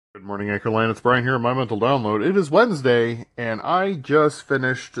Good morning, Anchorland. It's Brian here on My Mental Download. It is Wednesday, and I just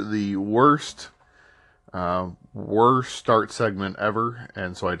finished the worst start segment ever,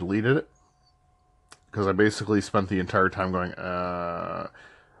 and so I deleted it because I basically spent the entire time going, I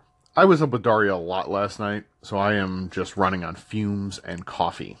was up with Daria a lot last night, so I am just running on fumes and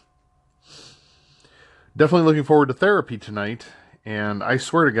coffee. Definitely looking forward to therapy tonight, and I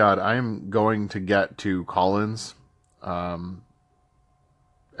swear to God, I'm going to get to Collins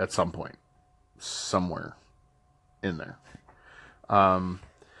at some point, somewhere in there.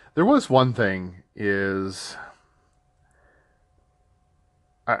 There was one thing is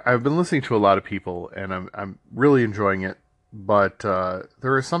I've been listening to a lot of people, and I'm really enjoying it. But there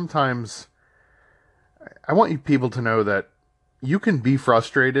are sometimes I want you people to know that you can be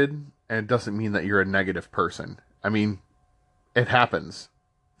frustrated, and it doesn't mean that you're a negative person. I mean, it happens.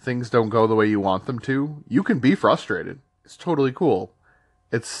 Things don't go the way you want them to. You can be frustrated. It's totally cool.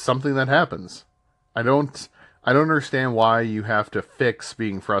 It's something that happens. I don't understand why you have to fix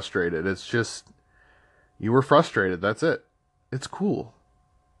being frustrated. It's just you were frustrated. That's it. It's cool.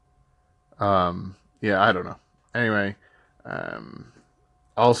 Yeah, I don't know. Anyway,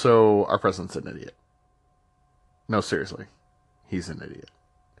 also our president's an idiot. No, seriously. He's an idiot.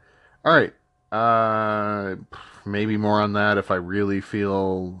 All right. Maybe more on that if I really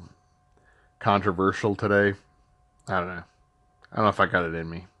feel controversial today. I don't know. I don't know if I got it in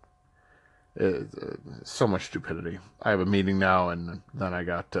me. So much stupidity. I have a meeting now, and then I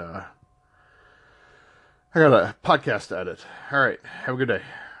got a podcast to edit. All right, have a good day.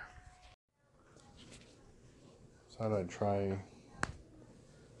 So how did I try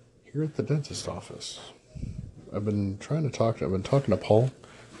here at the dentist office? I've been talking to Paul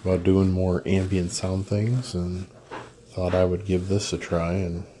about doing more ambient sound things, and thought I would give this a try.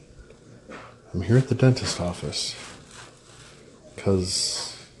 And I'm here at the dentist office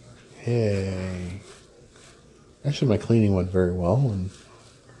because, hey, actually my cleaning went very well, and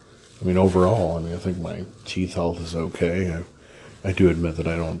I mean overall, I think my teeth health is okay. I do admit that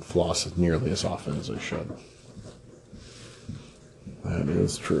I don't floss as nearly as often as I should. That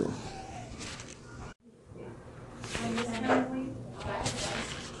is true.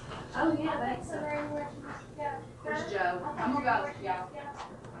 Oh yeah, that's Where's Joe? I'm gonna go. Yeah.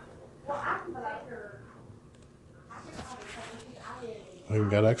 I even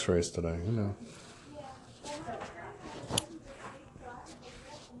got x-rays today, you know. I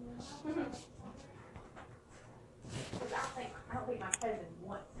don't think my cousin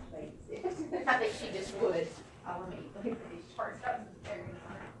wants to babysit. I think she just would. Let me look at these charts. I'm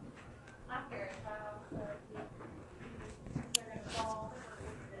very proud. They're gonna fall.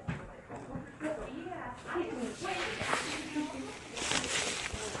 Yeah, I didn't wait.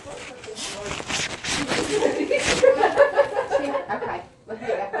 Okay, let's do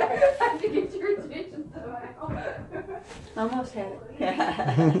it. I have to get your attention somehow. Almost had it. I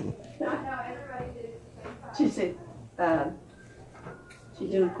know everybody did it at the same time. She said, she's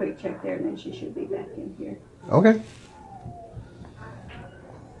doing a quick check there and then she should be back in here. Okay.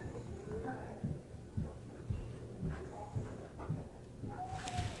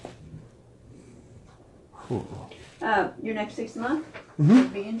 Your next 6 months Mm-hmm. will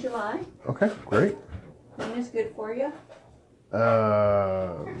be in July. Okay, great. When is good for you?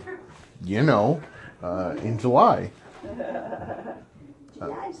 In July.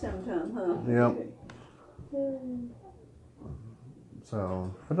 July sometime, huh? Yep.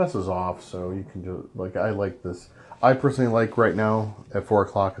 So Vanessa's off, so you can do I like this. I personally like right now at 4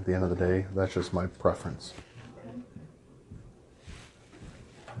 o'clock at the end of the day. That's just my preference.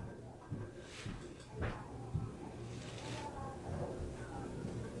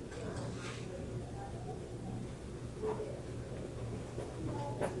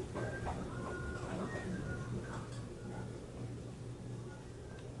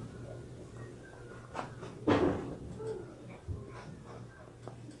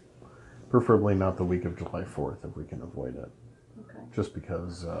 Preferably not the week of July 4th if we can avoid it. Okay. Just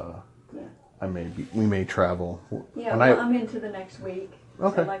because Yeah. we may travel. Yeah, well, I'm into the next week.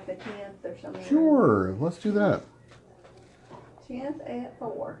 Okay. So like the 10th or something. Sure, let's do that. 10th at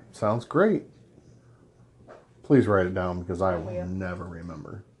 4. Sounds great. Please write it down because I will will. never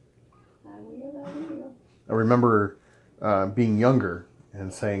remember. I will. I remember being younger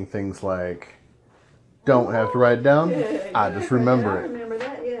and saying things like, don't have to write it down. I just remember I it. remember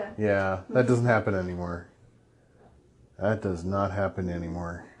that, yeah. Yeah, that doesn't happen anymore. That does not happen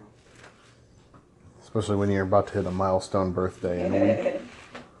anymore. Especially when you're about to hit a milestone birthday in a week.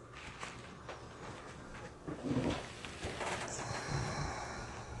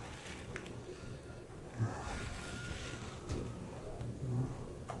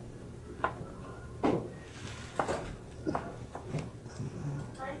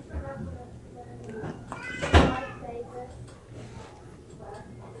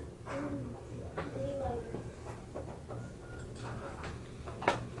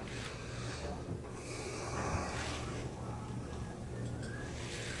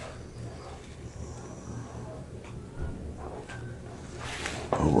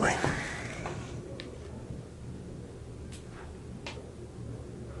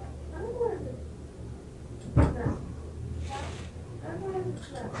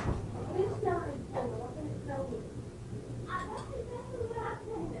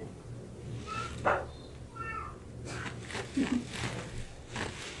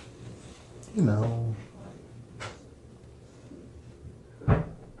 You know.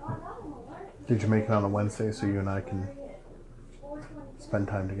 Did you make it on a Wednesday so you and I can spend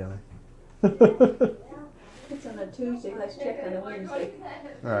time together? It's on a Tuesday. Let's check on a Wednesday.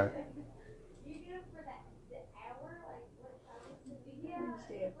 All right.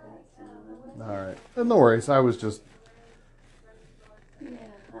 Wednesday I've got some. All right. No worries. I was just. Yeah,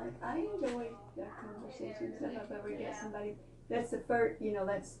 I enjoy the conversations if I've ever get somebody. That's the first,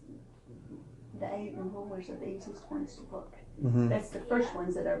 that's the Aiden Homers are the easiest ones to book. Mm-hmm. That's the first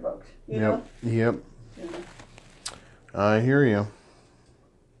ones that are booked. You know? Yep. Yeah. I hear you.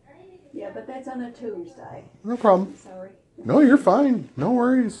 Yeah, but that's on a Tuesday. No problem. I'm sorry. No, you're fine. No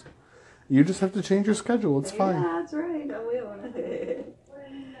worries. You just have to change your schedule. It's fine. Yeah, that's right. I will.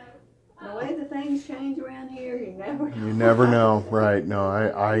 The way the things change around here, you never know. You never know. Right. No,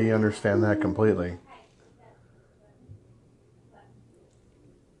 I understand that completely.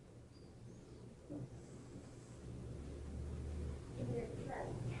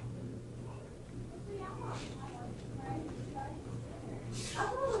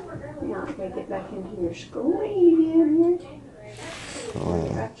 Now I gotta get back into your screen here.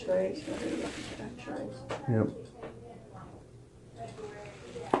 Oh. X-rays. What are you looking for? X-rays. Yep.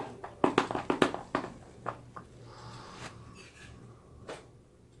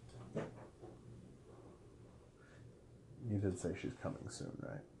 You did say she's coming soon,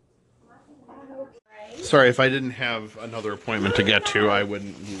 right? I hope so. Sorry, if I didn't have another appointment to get to, I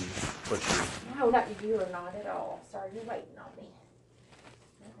wouldn't put you. No, that you are not at all. Sorry, you're waiting on me.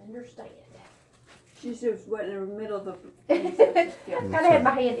 I understand. She's just what in the middle of a. Kind of had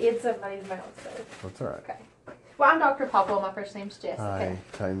my hand in somebody's mouth, so. That's all right. Okay. Well, I'm Dr. Popwell. My first name's Jessica.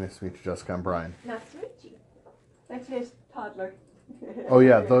 Hi, nice to meet you, Jessica. I'm Brian. Nice to meet you. That's his toddler. Oh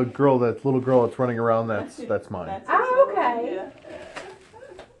yeah, the little girl that's running around. That's mine. That's Oh, his little- okay. yeah.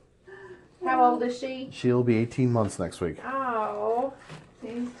 How old is she? She'll be 18 months next week. Oh,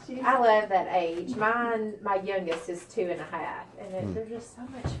 She's I love that age. My youngest is 2.5, and they're just so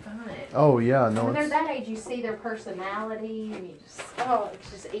much fun. Oh yeah, no. When they're It's, that age, you see their personality, and you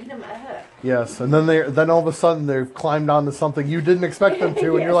just eat them up. yes, and then all of a sudden they've climbed onto something you didn't expect them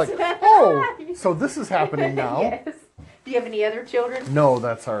to, and you're like, Yes. oh, so this is happening now. Yes. Do you have any other children? No,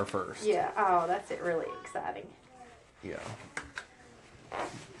 that's our first. Yeah. Oh, that's it. Really exciting. Yeah.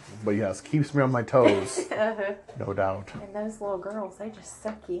 But yes, keeps me on my toes, Uh-huh. no doubt. And those little girls, they just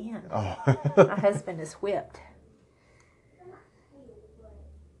suck you in. Oh. My husband is whipped.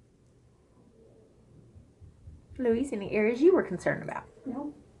 Louise, any areas you were concerned about?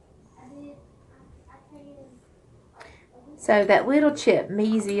 no. So that little chip,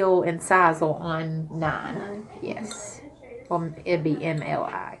 Mesial and Sisal on 9. Yes. Well, it'd be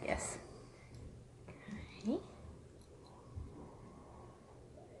MLI, I guess. Okay.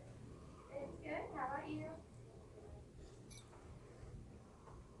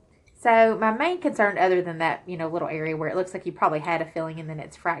 So my main concern, other than that, little area where it looks like you probably had a filling and then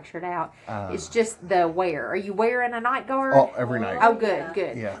it's fractured out, is just the wear. Are you wearing a night guard? Oh, every night. Oh, good,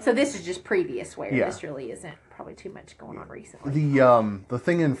 good. Yeah. So this is just previous wear. Yeah. This really isn't probably too much going on recently. The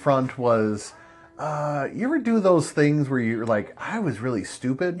thing in front was, you ever do those things where you're like, I was really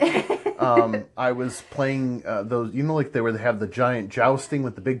stupid? I was playing those, like where they have the giant jousting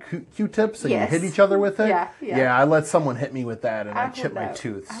with the big Q-tips and Yes. you hit each other with it? Yeah. Yeah, I let someone hit me with that and I Oh, chipped my no.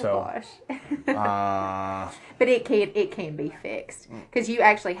 tooth. Oh, So, gosh. But it can be fixed because you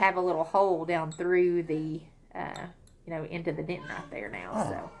actually have a little hole down through the, into the dent right there now. Oh.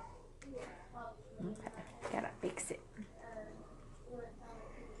 So, okay, gotta fix it.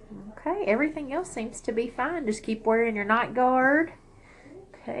 Okay, everything else seems to be fine. Just keep wearing your night guard.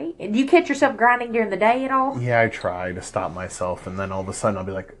 Okay, and do you catch yourself grinding during the day at all? yeah, I try to stop myself and then all of a sudden I'll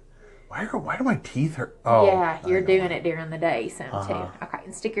be like, why do my teeth hurt? Oh, Yeah, you're I know. doing it during the day some Uh-huh. too. Okay,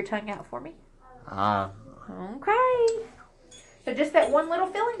 and stick your tongue out for me. Ah, Okay. So just that one little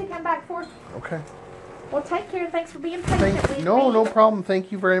filling to come back for. okay. Well, take care and thanks for being patient with me. No problem.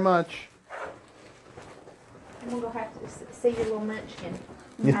 Thank you very much. And we'll go have to see your little munchkin.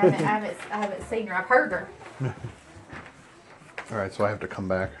 I haven't seen her. I've heard her. All right, so I have to come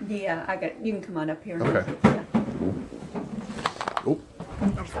back. Yeah, you can come on up here. Okay. Yeah. Oh,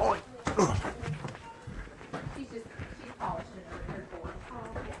 I'm falling. She's polishing her board.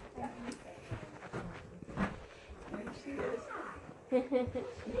 There she is.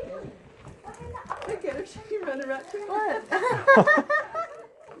 Look at her. She running right to us.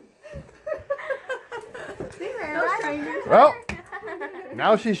 No strangers. Well,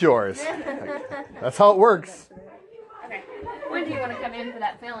 now she's yours. That's how it works. Okay. When do you want to come in for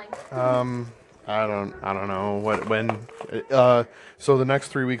that filling? I don't know when So the next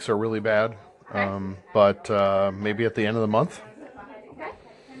 3 weeks are really bad. But maybe at the end of the month. Okay.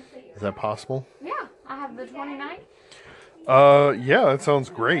 Is that possible? Yeah, I have the 29th. Yeah, that sounds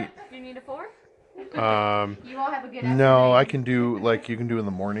great. Do you need a 4? You all have a good No, I can do, like, you can do in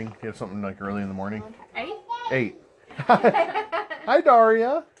the morning. You have something, like, early in the morning? 8? 8. Hi,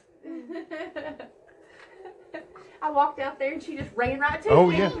 Daria. I walked out there and she just ran right to me. Oh,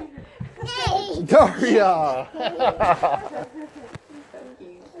 yeah. Daria!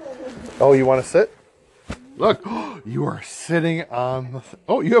 Oh, you want to sit? Look, you are sitting on the...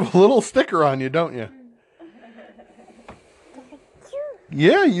 Oh, you have a little sticker on you, don't you?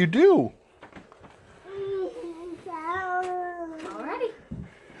 Yeah, you do. Alrighty.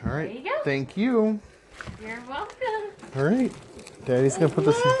 All right. There you go. Thank you. You're welcome. All right. Daddy's going to put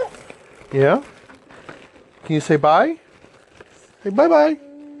this in. Yeah? Can you say bye? Say bye-bye.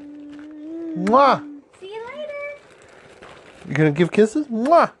 Mwah. See you later. You going to give kisses?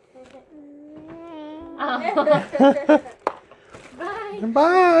 Mwah. Oh. Bye.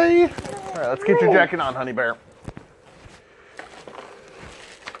 Bye. All right, let's get your jacket on, honey bear.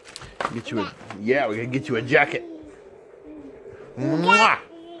 Get you a... Yeah, we got to get you a jacket. Mwah.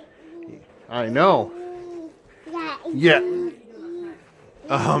 I know. Yeah.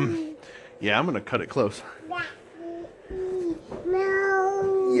 Yeah, I'm gonna cut it close.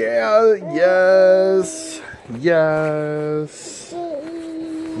 Yeah, yes. Yes.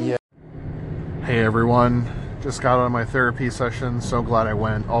 Yeah. Hey everyone. Just got out of my therapy session. So glad I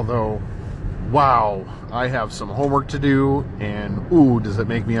went. Although, wow, I have some homework to do, and ooh, does it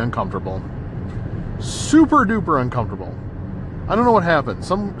make me uncomfortable. Super duper uncomfortable. I don't know what happened.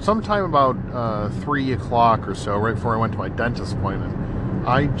 Sometime about 3 o'clock or so, right before I went to my dentist appointment,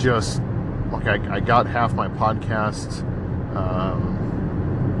 I just, like, I got half my podcast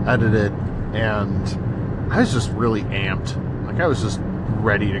edited, and I was just really amped. Like, I was just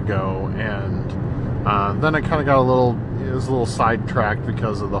ready to go, and then I kind of got it was a little sidetracked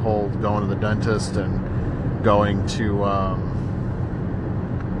because of the whole going to the dentist and going to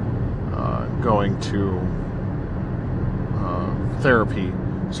therapy.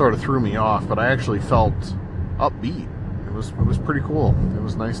 Sort of threw me off, but I actually felt upbeat. It was pretty cool. It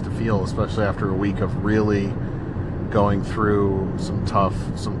was nice to feel, especially after a week of really going through some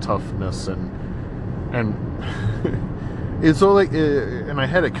toughness, and it's so like, and I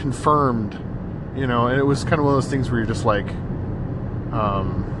had it confirmed, you know, and it was kind of one of those things where you're just like,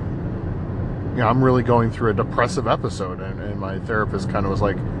 yeah, I'm really going through a depressive episode, and my therapist kind of was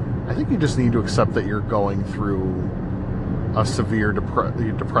like, I think you just need to accept that you're going through a severe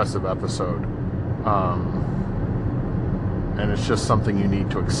depressive episode, and it's just something you need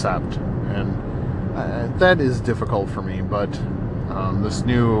to accept, and that is difficult for me, but this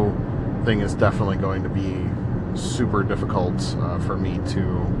new thing is definitely going to be super difficult for me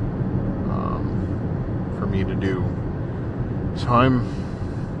to do. So I'm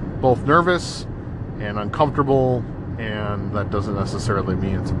both nervous and uncomfortable, and that doesn't necessarily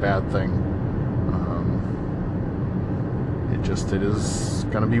mean it's a bad thing. It is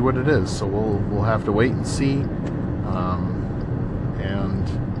going to be what it is. So we'll have to wait and see, and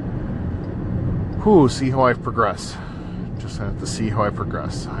see how I progress. Just have to see how I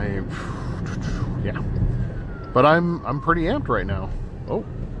progress. Yeah, but I'm pretty amped right now. Oh,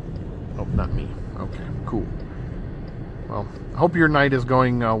 not me. Okay, cool. Well, I hope your night is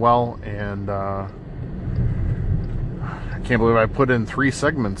going well, and I can't believe I put in 3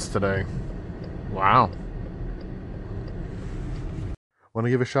 segments today. Wow. Want to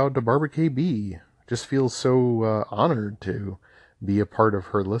give a shout out to Barbara KB. Just feels so honored to be a part of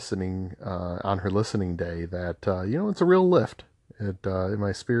her listening on her listening day. That it's a real lift in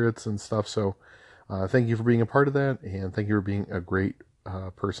my spirits and stuff. So thank you for being a part of that, and thank you for being a great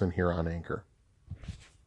person here on Anchor.